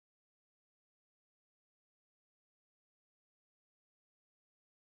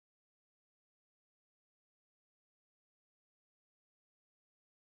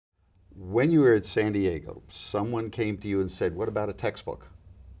when you were at San Diego, someone came to you and said, what about a textbook?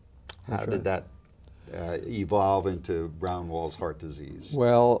 How did that evolve into Brown-Wall's heart disease?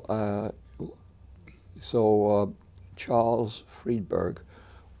 Well, Charles Friedberg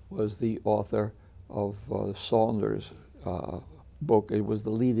was the author of Saunders' book. It was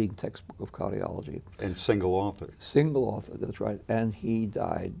the leading textbook of cardiology. And single author. Single author, that's right. And he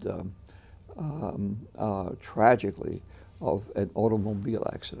died tragically of an automobile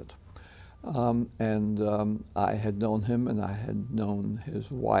accident. I had known him, and I had known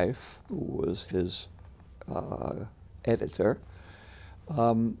his wife, who was his editor.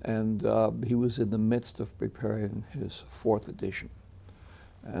 He was in the midst of preparing his 4th edition.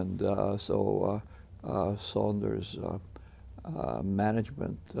 And Saunders'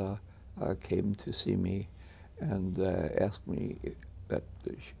 management came to see me and asked me that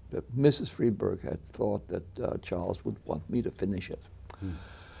Mrs. Friedberg had thought that Charles would want me to finish it.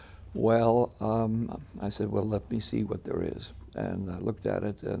 Well, I said, well, let me see what there is. And I looked at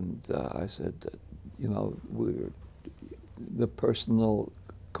it, and I said, you know, the personal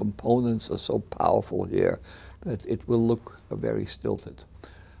components are so powerful here that it will look very stilted.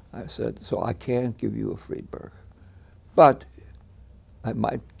 I said, so I can't give you a Friedberg, but I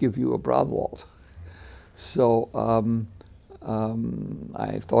might give you a Brown-Wall. So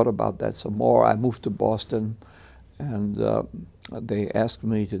I thought about that some more. I moved to Boston, and they asked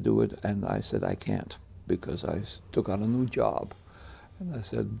me to do it, and I said I can't, because I took on a new job. And I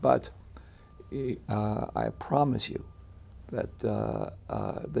said, but I promise you that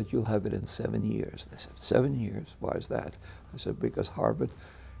that you'll have it in 7 years. They said, 7 years? Why is that? I said, because Harvard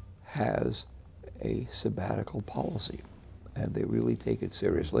has a sabbatical policy, and they really take it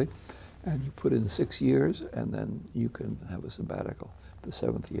seriously. And you put in 6 years, and then you can have a sabbatical, the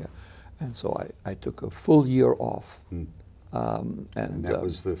 7th year. And so I took a full year off. And that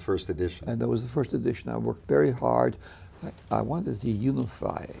was the first edition. And that was the first edition. I worked very hard. I wanted to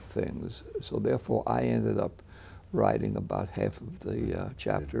unify things, so therefore I ended up writing about half of the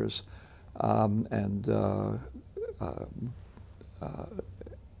chapters.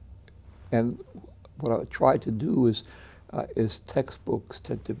 And what I tried to do is textbooks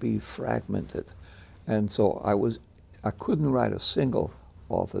tend to be fragmented, and so I couldn't write a single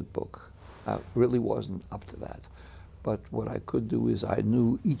authored book. I really wasn't up to that. But what I could do is I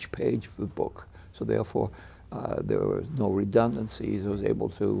knew each page of the book, so therefore there was no redundancies. I was able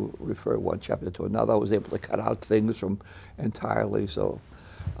to refer one chapter to another. I was able to cut out things from entirely. So,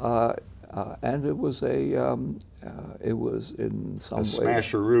 and it was it was in some way a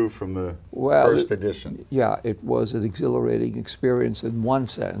smasheroo from the first edition. Yeah, it was an exhilarating experience in one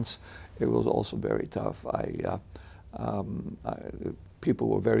sense. It was also very tough. People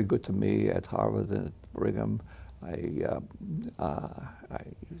were very good to me at Harvard and at Brigham. I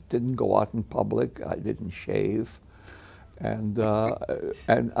didn't go out in public. I didn't shave, and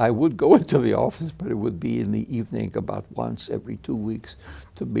I would go into the office, but it would be in the evening, about once every 2 weeks,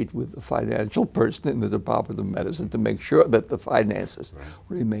 to meet with the financial person in the Department of Medicine to make sure that the finances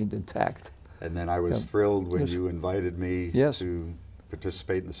remained intact. And then I was thrilled when you invited me to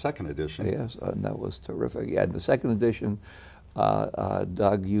participate in the 2nd edition. Yes, and that was terrific. Yeah, in the 2nd edition,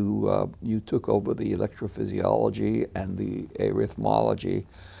 Doug, you took over the electrophysiology and the arrhythmology,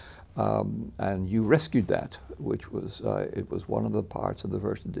 and you rescued that, which was it was one of the parts of the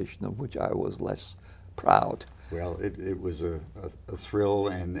first edition of which I was less proud. Well, it was a thrill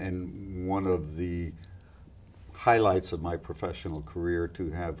and one of the highlights of my professional career to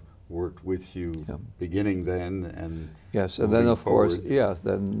have worked with you beginning then and yes, and then of course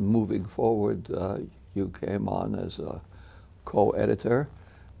then moving forward, you came on as a co-editor,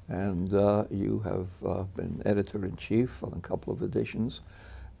 and you have been editor-in-chief on a couple of editions,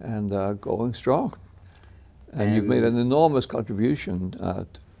 and going strong. And you've made an enormous contribution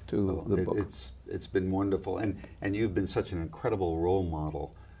to the book. It's been wonderful, and you've been such an incredible role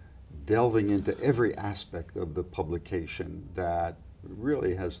model, delving into every aspect of the publication that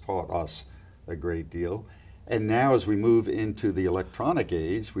really has taught us a great deal. And now as we move into the electronic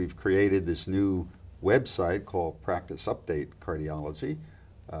age, we've created this new website called PracticeUpdate Cardiology,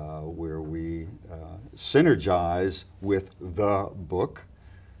 where we synergize with the book,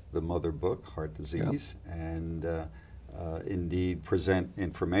 the mother book, Heart Disease, and indeed present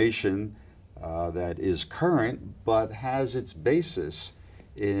information that is current but has its basis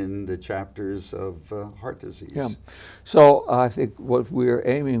in the chapters of heart disease. Yeah. So I think what we're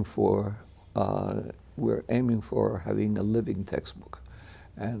aiming for having a living textbook.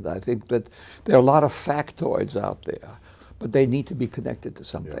 And I think that there are a lot of factoids out there, but they need to be connected to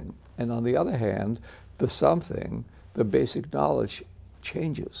something. And on the other hand, the something, the basic knowledge,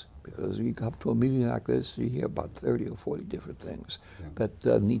 changes because you come to a meeting like this, you hear about 30 or 40 different things Yeah.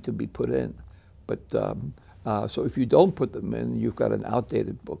 that need to be put in. But so if you don't put them in, you've got an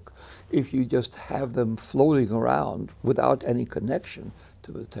outdated book. If you just have them floating around without any connection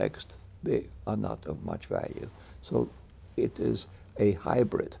to the text, they are not of much value. So it is a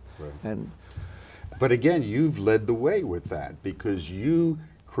hybrid. Right. And But again, you've led the way with that because you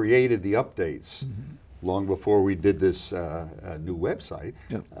created the updates long before we did this new website.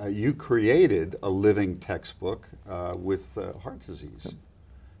 Yep. You created a living textbook with heart disease. Yep.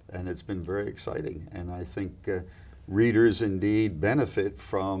 And it's been very exciting. And I think readers indeed benefit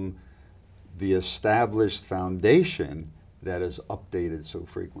from the established foundation that is updated so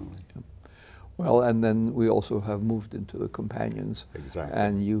frequently. Yep. Well, and then we also have moved into the companions. Exactly.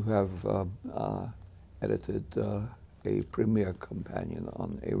 And you have edited a premier companion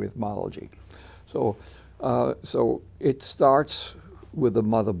on arrhythmology. So, so it starts with the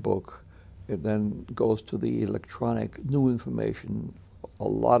mother book. It then goes to the electronic new information, a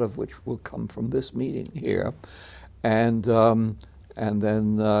lot of which will come from this meeting here, and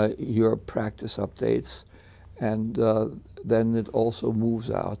then your practice updates, and then it also moves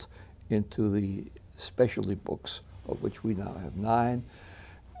out into the specialty books, of which we now have 9.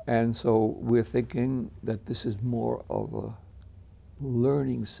 And so we're thinking that this is more of a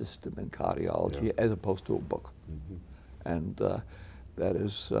learning system in cardiology as opposed to a book. And that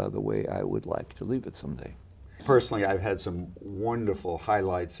is the way I would like to leave it someday. Personally, I've had some wonderful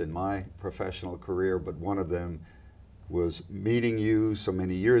highlights in my professional career, but one of them was meeting you so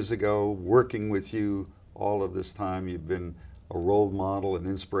many years ago, working with you all of this time. You've been a role model, an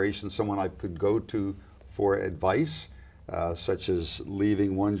inspiration, someone I could go to for advice, such as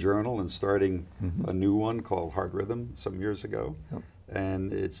leaving one journal and starting a new one called Heart Rhythm some years ago. Yep.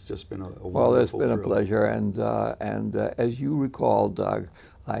 And it's just been a wonderful Well, it's been a thrill. pleasure, and as you recall, Doug,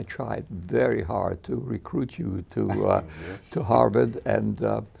 I tried very hard to recruit you to Yes. to Harvard and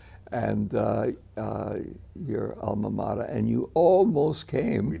your alma mater, and you almost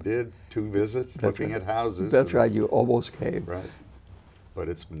came. We did 2 visits That's looking right. at houses. That's and- right, you almost came. Right. But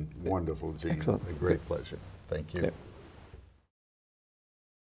it's been wonderful, Gene. Excellent. A great pleasure. Thank you. Okay.